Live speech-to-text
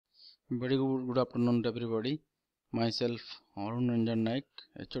Very good afternoon to everybody. Myself Arun Ranjan Naik,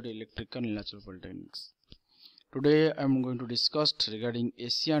 HOD Electrical and Electrical Polytechnics. Today I am going to discuss regarding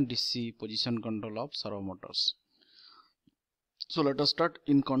AC and DC position control of servo motors. So let us start.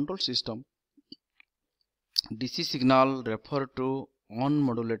 In control system, DC signal refer to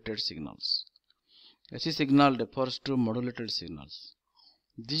unmodulated signals. AC signal refers to modulated signals.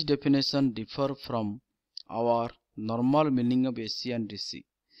 This definition differ from our normal meaning of AC and DC.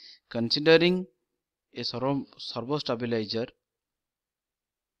 Considering a servo stabilizers.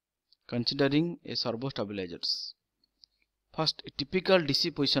 First, a typical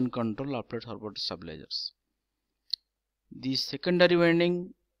DC position control after servo stabilizers. The secondary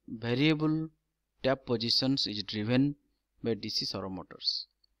winding variable tap positions is driven by DC servo motors.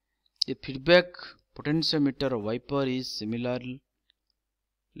 The feedback potentiometer wiper is similarly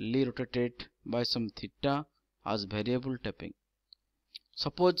rotated by some theta as variable tapping.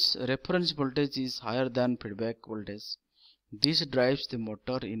 Suppose reference voltage is higher than feedback voltage. This drives the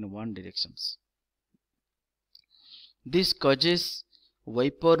motor in one direction. This causes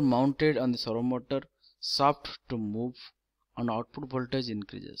wiper mounted on the servo motor shaft to move and output voltage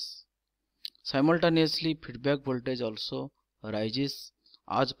increases. Simultaneously, feedback voltage also rises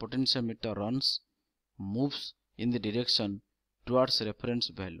as potentiometer moves in the direction towards reference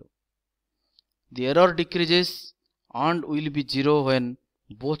value. The error decreases and will be zero when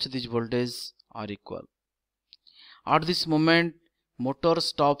both these voltages are equal. At this moment, motor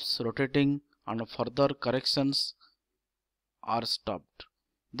stops rotating and further corrections are stopped.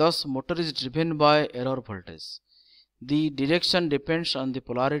 Thus, motor is driven by error voltage. The direction depends on the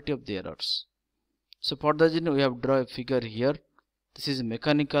polarity of the errors. So for that reason, we have drawn a figure here. This is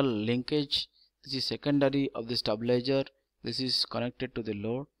mechanical linkage. This is secondary of the stabilizer. This is connected to the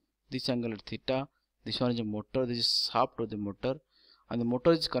load. This angle is theta. This one is a motor. This is shaft of the motor. And the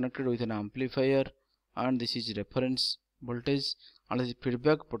motor is connected with an amplifier, and this is reference voltage, and the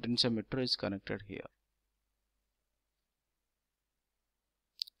feedback potentiometer is connected here.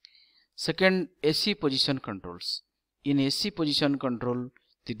 Second, AC position controls. In AC position control,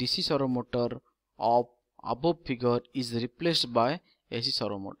 the DC servo motor of above figure is replaced by AC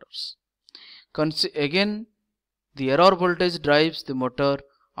servo motors. Again, the error voltage drives the motor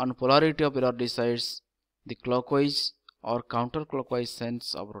and polarity of error decides the clockwise or counterclockwise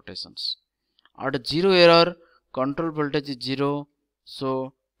sense of rotations. At zero error, control voltage is zero,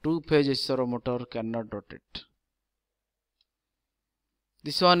 so two-phase AC servo motor cannot rotate.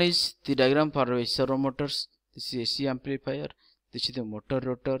 This one is the diagram for AC servo motors. This is AC amplifier. This is the motor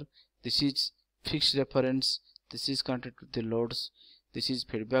rotor. This is fixed reference. This is connected to the loads. This is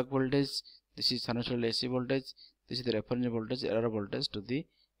feedback voltage. This is sinusoidal AC voltage. This is the reference voltage, error voltage to the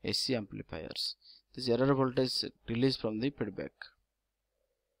AC amplifiers. This error voltage released from the feedback.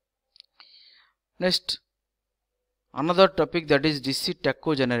 Next, another topic, that is DC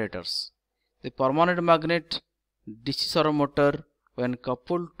tacho generators. The permanent magnet DC servo motor, when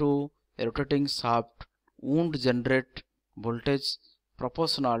coupled to a rotating shaft, would generate voltage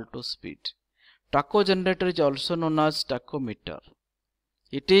proportional to speed. Tacho generator is also known as tachometer.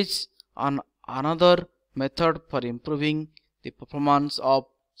 It is another method for improving the performance of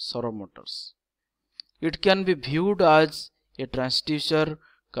servo motors. It can be viewed as a transducer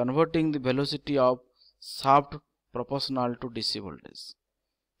converting the velocity of shaft proportional to DC voltage.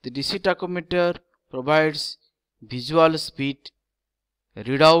 The DC tachometer provides visual speed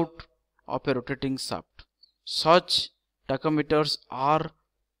readout of a rotating shaft. Such tachometers are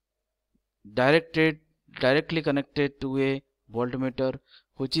directly connected to a voltmeter,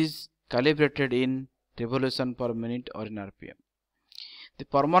 which is calibrated in revolution per minute or in RPM. The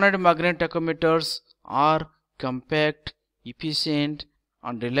permanent magnet tachometers are compact, efficient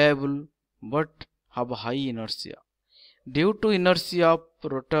and reliable, but have high inertia. Due to inertia of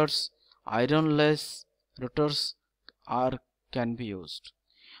rotors, ironless rotors can be used.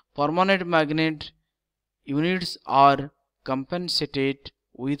 Permanent magnet units are compensated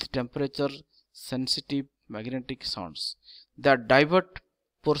with temperature sensitive magnetic sounds that divert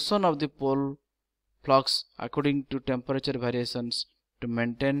portion of the pole flux according to temperature variations to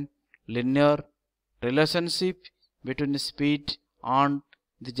maintain linear relationship between the speed and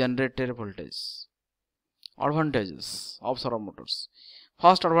the generator voltage. Advantages of servo motors.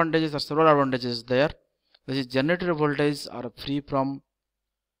 First advantages, are several advantages there. This is generator voltage are free from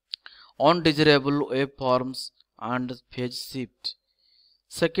undesirable waveforms and phase shift.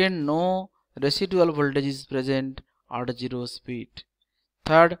 Second, no residual voltage is present at zero speed.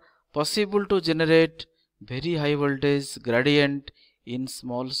 Third, possible to generate very high voltage gradient in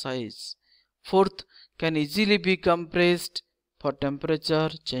small size. Fourth, can easily be compressed for temperature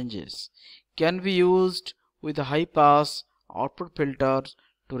changes, can be used with a high pass output filter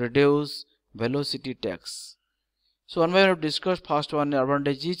to reduce velocity tax. So one way to discuss first one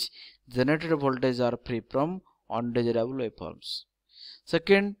advantage is generated voltage are free from undesirable waveforms.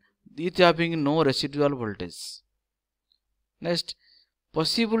 Second, it having no residual voltage. Next,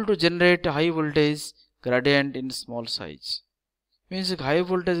 possible to generate high voltage gradient in small size. Means high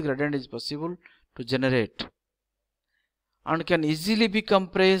voltage gradient is possible to generate and can easily be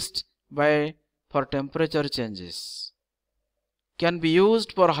compressed by for temperature changes. Can be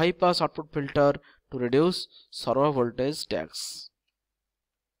used for high pass output filter to reduce servo voltage tax.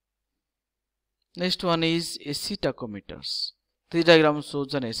 Next one is AC tachometers. This diagram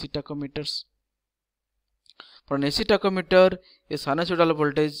shows an AC tachometers. For an AC tachometer, a sinusoidal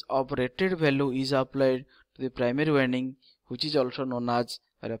voltage of rated value is applied to the primary winding, which is also known as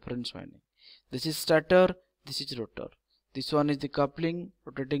reference winding. This is stator, this is rotor. This one is the coupling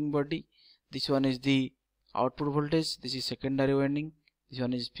rotating body. This one is the output voltage. This is secondary winding. This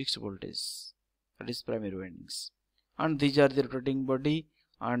one is fixed voltage. That is primary windings. And these are the rotating body.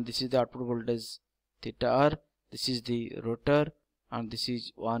 And this is the output voltage theta r. This is the rotor. And this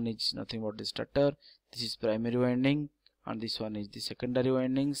is one is nothing but the stator. This is primary winding. And this one is the secondary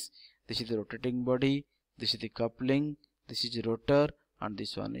windings. This is the rotating body. This is the coupling. This is the rotor. And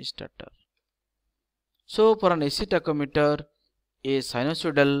this one is stator. So for an AC tachometer, a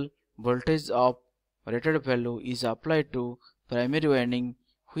sinusoidal voltage of rated value is applied to primary winding,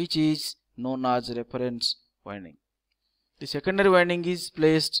 which is known as reference winding. The secondary winding is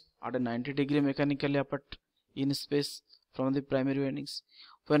placed at a 90-degree mechanically apart in space from the primary windings.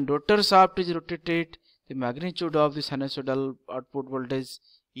 When rotor shaft is rotated, the magnitude of the sinusoidal output voltage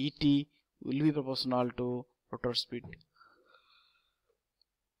ET will be proportional to rotor speed.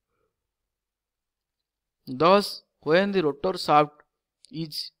 Thus, when the rotor shaft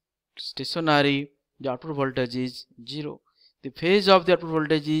is stationary, the output voltage is 0. The phase of the output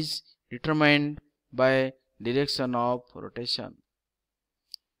voltage is determined by direction of rotation.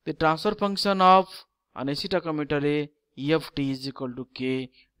 The transfer function of an AC tachometer E of t is equal to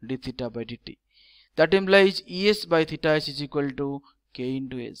k d theta by dt. That implies Es by theta s is equal to k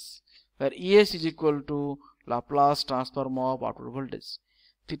into s, where Es is equal to Laplace transform of output voltage.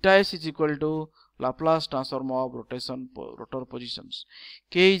 Theta s is equal to Laplace transform of rotor positions.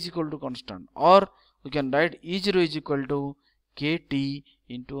 K is equal to constant, or we can write E0 is equal to kt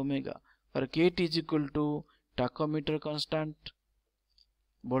into omega, where kt is equal to tachometer constant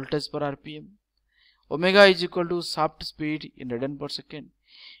voltage per rpm. Omega is equal to shaft speed in radian per second.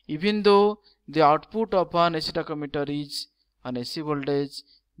 Even though the output of an AC tachometer is an AC voltage,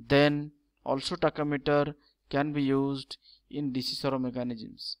 then also tachometer can be used in DC servo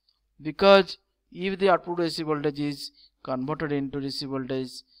mechanisms, because if the output AC voltage is converted into DC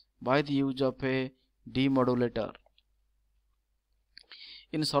voltage by the use of a demodulator.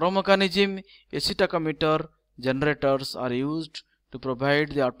 In servo mechanism, AC tachometer generators are used to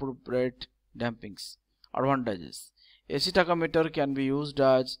provide the output rate dampings. Advantages: AC tachometer can be used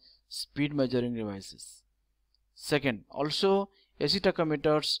as speed measuring devices. Second, also AC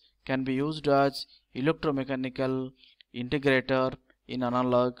tachometers can be used as electromechanical integrator in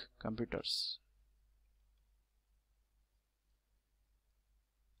analog computers.